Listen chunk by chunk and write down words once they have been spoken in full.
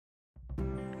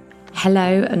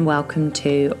Hello and welcome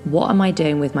to What Am I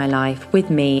Doing With My Life with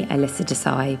me, Elyssa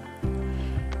Desai.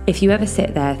 If you ever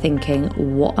sit there thinking,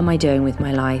 what am I doing with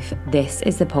my life? This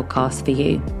is the podcast for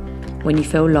you. When you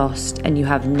feel lost and you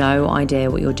have no idea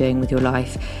what you're doing with your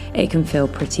life, it can feel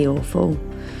pretty awful.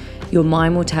 Your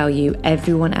mind will tell you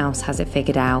everyone else has it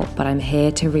figured out, but I'm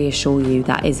here to reassure you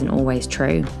that isn't always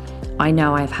true. I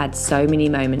know I've had so many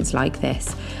moments like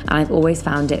this, and I've always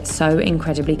found it so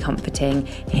incredibly comforting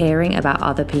hearing about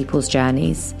other people's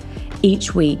journeys.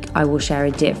 Each week, I will share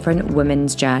a different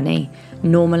woman's journey,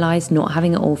 normalise not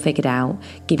having it all figured out,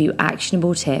 give you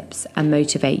actionable tips, and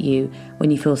motivate you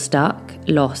when you feel stuck,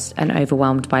 lost, and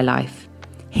overwhelmed by life.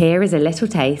 Here is a little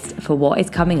taste for what is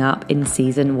coming up in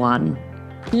season 1.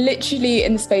 Literally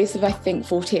in the space of, I think,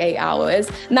 48 hours.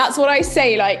 And that's what I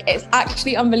say, like, it's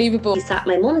actually unbelievable. I sat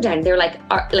my mum down. They're like,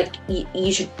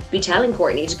 you should be telling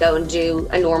Courtney to go and do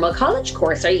a normal college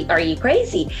course. Are you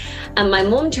crazy? And my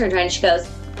mum turned around and she goes,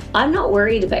 I'm not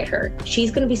worried about her.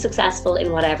 She's going to be successful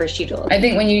in whatever she does. I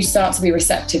think when you start to be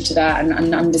receptive to that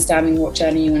and understanding what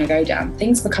journey you want to go down,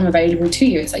 things become available to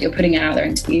you. It's like you're putting it out there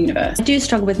into the universe. I do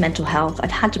struggle with mental health.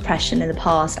 I've had depression in the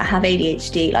past. I have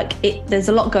ADHD. There's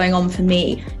a lot going on for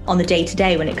me on the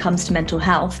day-to-day when it comes to mental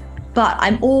health. But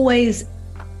I'm always,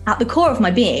 at the core of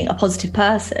my being, a positive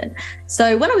person.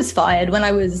 So when I was fired, when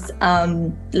I was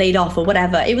laid off or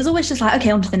whatever, it was always just like,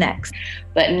 okay, on to the next.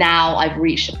 But now I've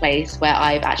reached a place where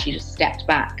I've actually just stepped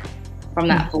back from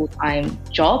that full-time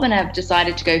job and I've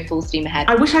decided to go full steam ahead.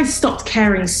 I wish I stopped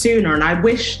caring sooner, and I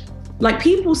wish, like,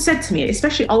 people said to me,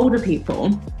 especially older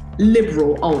people,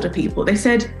 liberal older people, they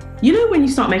said, you know, when you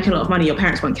start making a lot of money, your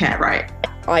parents won't care, right?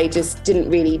 I just didn't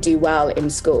really do well in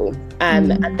school.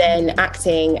 And then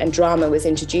acting and drama was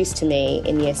introduced to me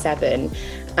in year 7,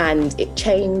 and it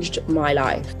changed my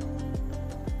life.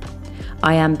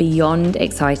 I am beyond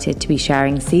excited to be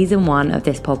sharing season 1 of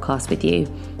this podcast with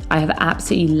you. I have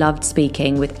absolutely loved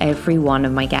speaking with every one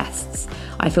of my guests.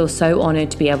 I feel so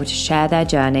honoured to be able to share their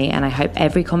journey, and I hope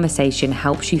every conversation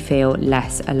helps you feel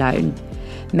less alone.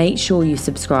 Make sure you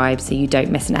subscribe so you don't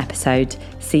miss an episode.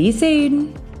 See you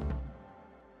soon.